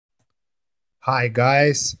Hi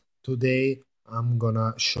guys, today I'm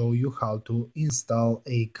gonna show you how to install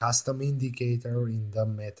a custom indicator in the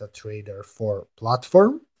MetaTrader 4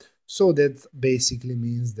 platform. So that basically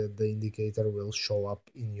means that the indicator will show up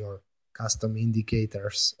in your custom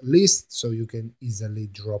indicators list so you can easily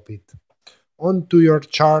drop it onto your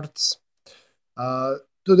charts. Uh,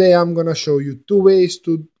 Today I'm gonna show you two ways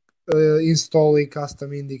to install a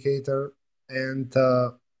custom indicator, and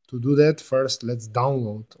to do that, first let's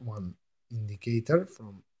download one indicator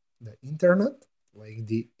from the internet, like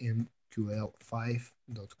the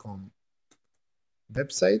mql5.com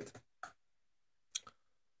website.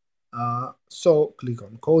 So click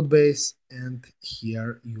on Codebase, and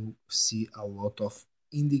here you see a lot of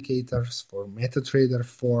indicators for MetaTrader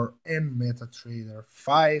 4 and MetaTrader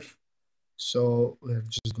 5. So we're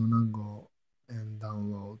just gonna go and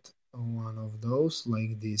download one of those,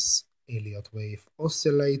 like this Elliott wave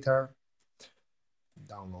oscillator.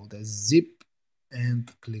 Download a zip and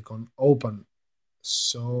click on open.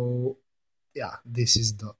 So yeah, this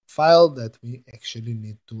is the file that we actually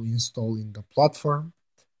need to install in the platform,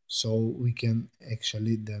 so we can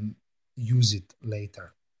actually then use it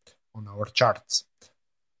later on our charts.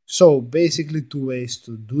 So basically two ways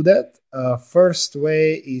to do that. First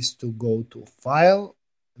way is to go to File,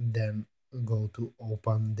 then go to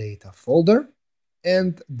Open Data folder,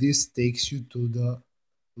 and this takes you to the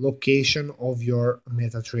location of your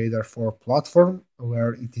MetaTrader 4 platform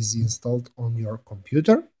where it is installed on your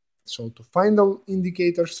computer. So to find the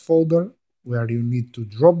indicators folder where you need to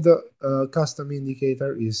drop the custom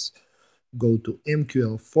indicator is go to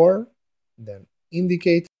MQL4, then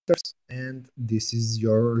indicators, and this is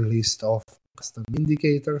your list of custom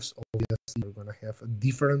indicators. Obviously you're gonna have a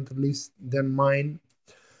different list than mine,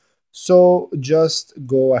 so just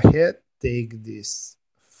go ahead, take this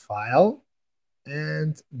file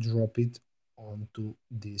and drop it onto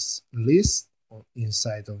this list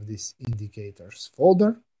inside of this indicators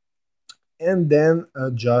folder, and then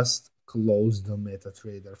just close the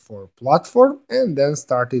MetaTrader 4 platform and then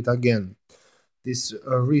start it again. This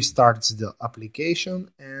restarts the application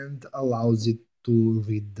and allows it to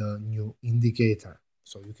read the new indicator.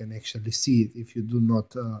 So you can actually see it. If you do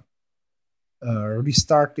not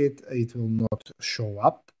restart it, it will not show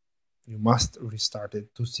up. You must restart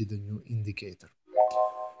it to see the new indicator.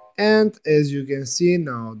 And as you can see,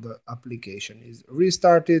 now the application is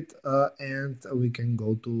restarted, and we can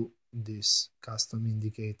go to this custom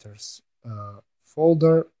indicators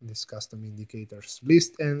folder, this custom indicators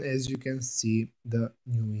list, and as you can see, the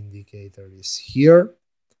new indicator is here,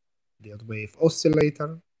 the wave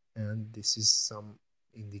oscillator, and this is some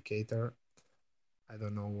indicator. I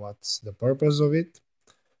don't know what's the purpose of it,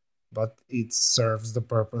 but it serves the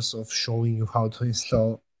purpose of showing you how to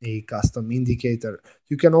install a custom indicator.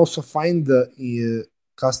 You can also find the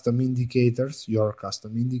custom indicators, your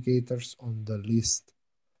custom indicators, on the list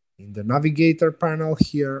in the navigator panel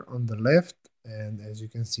here on the left, and as you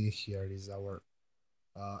can see, here is our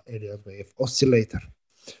Elliott wave oscillator.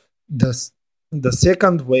 The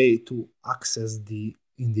second way to access the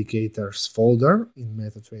indicators folder in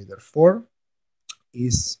MetaTrader 4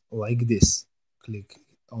 is like this. Click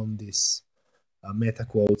on this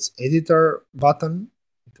MetaQuotes editor button.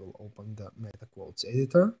 It will open the MetaQuotes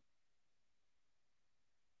editor,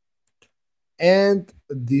 and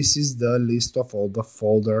this is the list of all the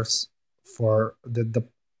folders for the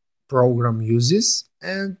program uses,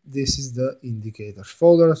 and this is the indicators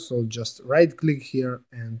folder. So just right click here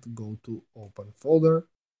and go to open folder.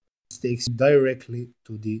 This takes you directly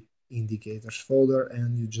to the indicators folder,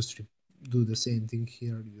 and you just do the same thing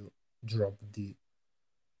here. You drop the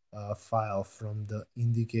file from the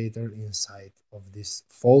indicator inside of this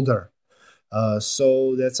folder.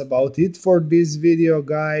 So that's about it for this video,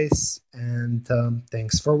 guys, and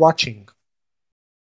thanks for watching.